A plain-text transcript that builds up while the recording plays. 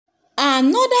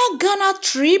Another Ghana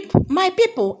trip, my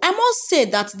people. I must say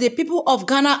that the people of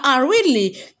Ghana are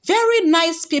really very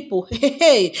nice people.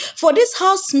 Hey, for these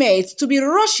housemates to be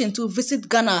rushing to visit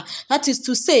Ghana, that is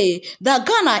to say that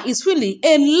Ghana is really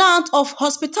a land of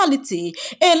hospitality,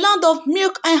 a land of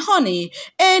milk and honey,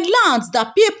 a land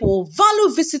that people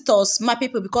value visitors, my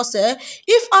people, because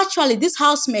if actually these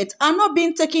housemates are not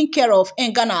being taken care of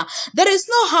in Ghana, there is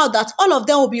no how that all of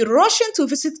them will be rushing to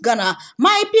visit Ghana.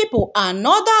 My people,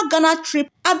 another Ghana trip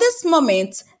at this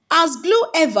moment, as Blue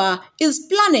Aiva is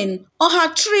planning on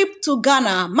her trip to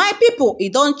Ghana. My people,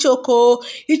 it don't choco.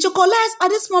 It chocolate at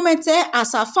this moment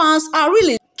as her fans are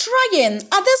really trying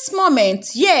at this moment,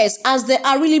 yes, as they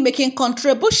are really making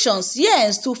contributions,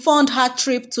 yes, to fund her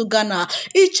trip to Ghana.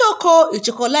 It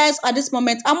chocolate at this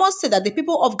moment. I must say that the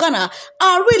people of Ghana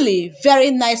are really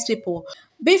very nice people.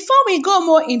 Before we go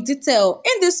more in detail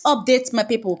in this update, my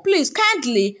people, please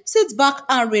kindly sit back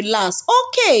and relax.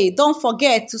 Okay, don't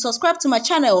forget to subscribe to my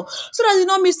channel so that you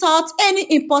don't miss out any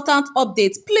important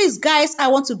updates. Please, guys, I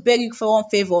want to beg you for one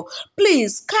favor.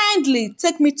 Please, kindly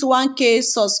take me to 1K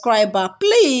subscriber.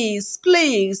 Please,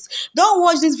 please, don't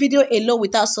watch this video alone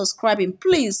without subscribing.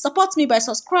 Please, support me by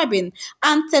subscribing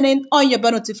and turning on your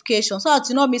bell notification so that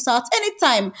you don't miss out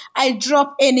anytime I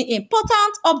drop any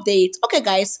important update. Okay,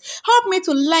 guys, help me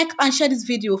to like and share this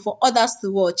video for others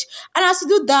to watch, and as you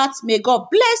do that, may God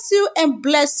bless you and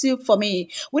bless you for me.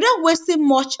 Without wasting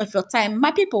much of your time,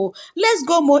 my people, let's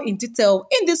go more in detail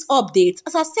in this update.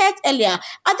 As I said earlier,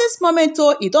 at this moment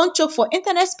you don't choke for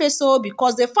internet space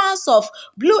because the fans of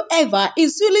Blue Aiva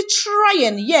is really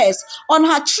trying, yes, on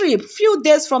her trip few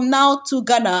days from now to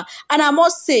Ghana, and I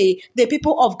must say the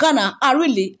people of Ghana are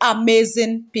really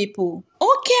amazing people.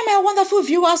 Okay, my wonderful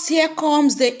viewers, here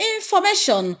comes the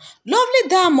information. Lovely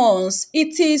diamonds,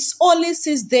 it is only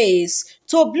 6 days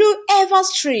to Blue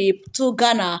Aiva's trip to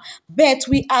Ghana, but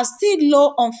we are still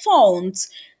low on funds.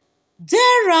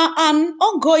 There are an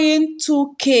ongoing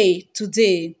 2K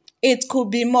today. It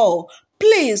could be more.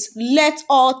 Please, let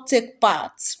all take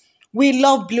part. We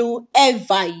love Blue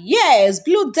Aiva. Yes,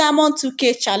 Blue Diamond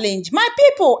 2K challenge. My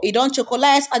people, it don't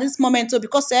chocolate at this moment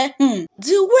because the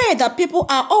way that people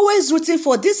are always rooting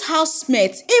for this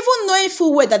housemate, even knowing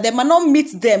full well that they might not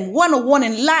meet them one-on-one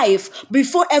in life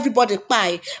before everybody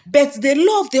buy, but the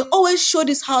love they always show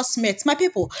this housemate, my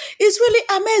people, is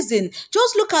really amazing.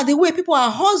 Just look at the way people are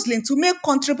hustling to make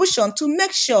contribution to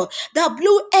make sure that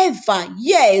Blue Aiva,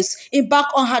 yes, embark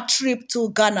on her trip to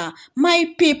Ghana.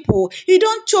 My people, it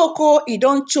don't choke. He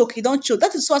don't choke.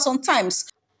 That is why sometimes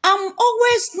I'm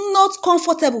always not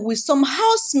comfortable with some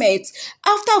housemates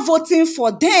after voting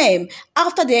for them,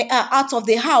 after they are out of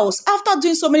the house, after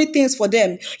doing so many things for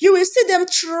them. You will see them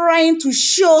trying to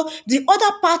show the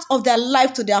other part of their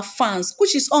life to their fans,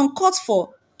 which is uncalled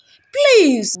for.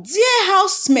 Please, dear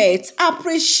housemates,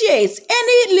 appreciate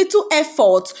any little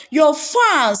effort your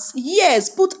fans, yes,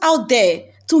 put out there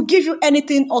to give you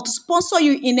anything or to sponsor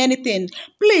you in anything.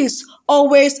 Please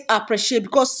always appreciate,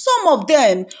 because some of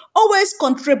them always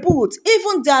contribute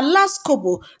even their last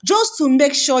kobo just to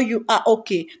make sure you are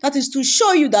okay. That is to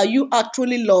show you that you are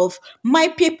truly loved. My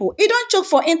people, it don't choke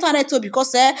for internet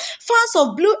because fans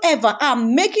of Blue Aiva are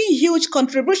making huge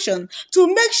contribution to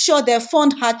make sure they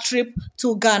fund her trip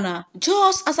to Ghana.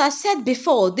 Just as I said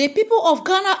before, the people of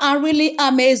Ghana are really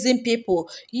amazing people.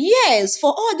 Yes,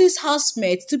 for all these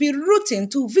housemates to be rooting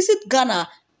to visit Ghana,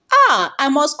 I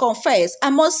must confess, I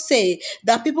must say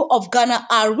that people of Ghana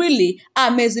are really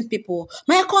amazing people.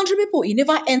 My country people, it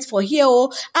never ends for here.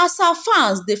 As our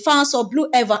fans, the fans of Blue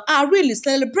Aiva, are really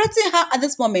celebrating her at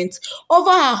this moment.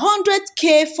 Over her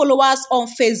 100K followers on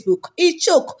Facebook. It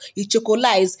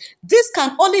chocolize. This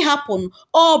can only happen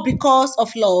all because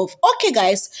of love. Okay,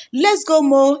 guys, let's go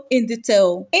more in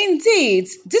detail. Indeed,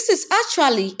 this is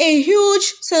actually a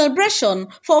huge celebration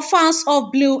for fans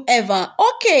of Blue Aiva.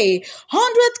 Okay,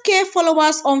 100K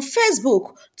followers on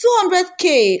Facebook,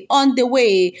 200K on the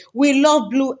way. We love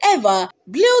Blue Aiva.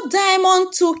 Blue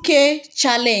Diamond 2K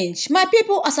challenge. My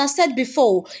people, as I said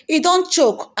before, it don't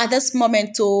choke at this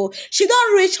moment. She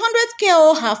don't reach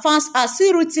 100K. Her fans are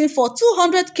still rooting for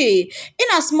 200K in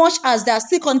as much as they are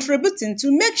still contributing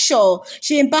to make sure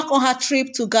she embark on her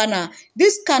trip to Ghana.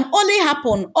 This can only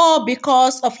happen all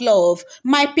because of love.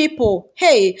 My people,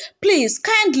 hey, please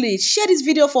kindly share this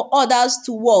video for others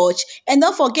to watch, and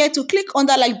don't forget to click on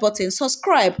that like button,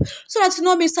 subscribe, so that you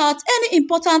don't miss out any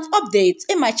important updates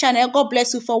in my channel. God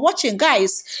bless you for watching,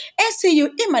 guys, and see you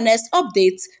in my next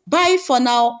update. Bye for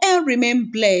now and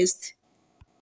remain blessed.